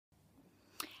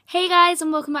Hey guys,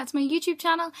 and welcome back to my YouTube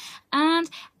channel, and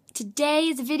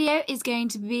today's video is going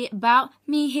to be about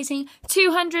me hitting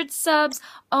 200 subs.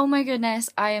 Oh my goodness,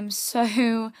 I am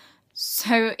so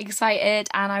excited,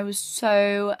 and I was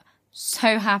so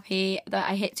happy that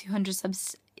I hit 200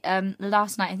 subs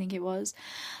last night, I think it was,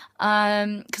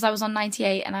 because I was on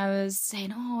 98 and I was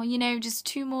saying, oh, you know, just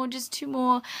two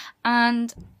more,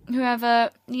 and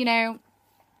whoever, you know,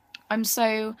 I'm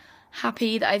so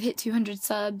happy that I've hit 200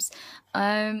 subs.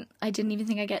 I didn't even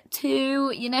think I'd get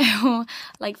 2, you know,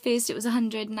 like first it was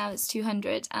 100, now it's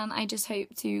 200, and I just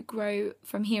hope to grow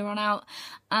from here on out.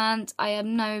 And I have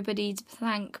nobody to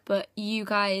thank but you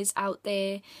guys out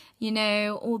there, you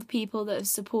know, all the people that have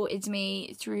supported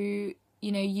me through,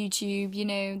 you know, YouTube. You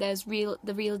know, there's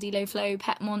the Real Delo Flow,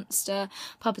 Pet Monster,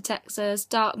 Papa Texas,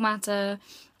 Dark Matter,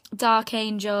 Dark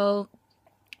Angel,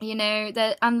 you know,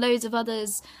 and loads of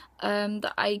others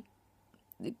that I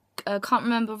can't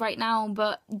remember right now,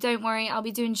 but don't worry, I'll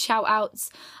be doing shout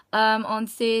outs on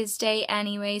Thursday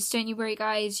anyways. Don't you worry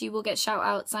guys, you will get shout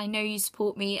outs. I know you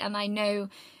support me, and I know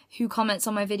who comments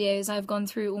on my videos. I've gone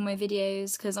through all my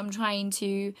videos because I'm trying to,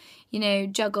 you know,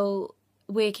 juggle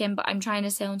working, but I'm trying to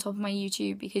stay on top of my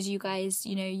YouTube because you guys,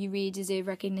 you know, you really deserve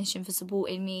recognition for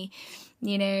supporting me,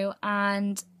 you know,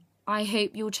 and I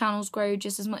hope your channels grow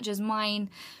just as much as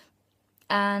mine.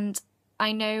 And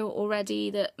I know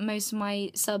already that most of my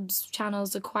subs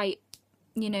channels are quite,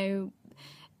 you know,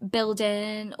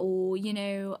 building, or, you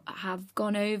know, have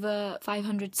gone over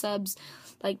 500 subs.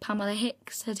 Like Pamela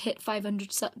Hicks had hit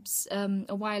 500 subs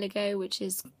a while ago, which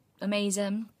is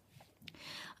amazing.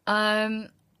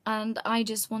 And I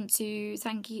just want to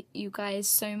thank you guys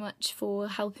so much for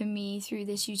helping me through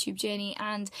this YouTube journey.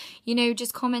 And, you know,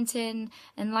 just commenting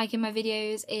and liking my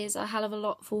videos is a hell of a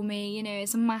lot for me. You know,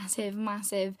 it's a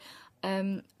massive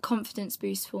confidence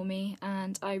boost for me,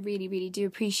 and I really do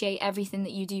appreciate everything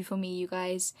that you do for me, you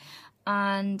guys.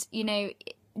 And, you know,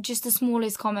 just the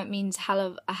smallest comment means a hell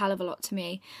of a lot to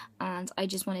me, and I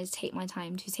just wanted to take my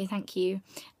time to say thank you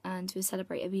and to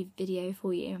celebrate a video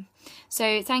for you.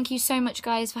 So thank you so much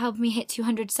guys for helping me hit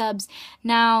 200 subs.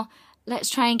 Now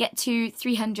let's try and get to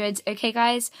 300, okay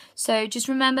guys? So just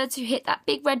remember to hit that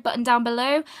big red button down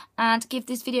below and give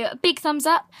this video a big thumbs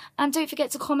up, and don't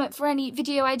forget to comment for any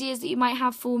video ideas that you might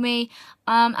have for me.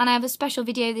 And I have a special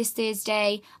video this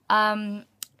Thursday.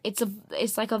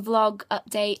 It's like a vlog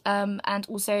update, and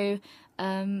also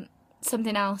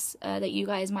something else that you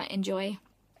guys might enjoy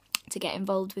to get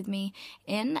involved with me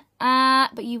in,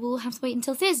 but you will have to wait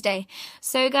until Thursday.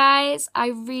 So guys, I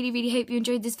really hope you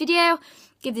enjoyed this video.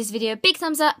 Give this video a big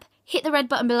thumbs up, hit the red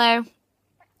button below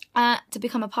to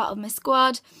become a part of my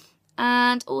squad,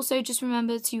 and also just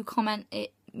remember to comment,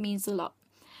 it means a lot.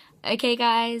 Okay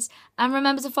guys, and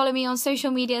remember to follow me on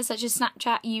social media such as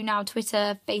Snapchat, YouNow,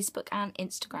 Twitter, Facebook and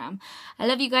Instagram. I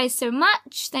love you guys so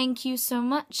much. Thank you so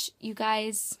much, you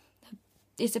guys.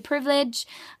 It's a privilege,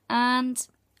 and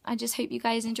I just hope you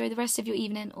guys enjoy the rest of your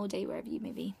evening or day, wherever you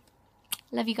may be.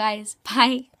 Love you guys.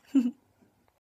 Bye.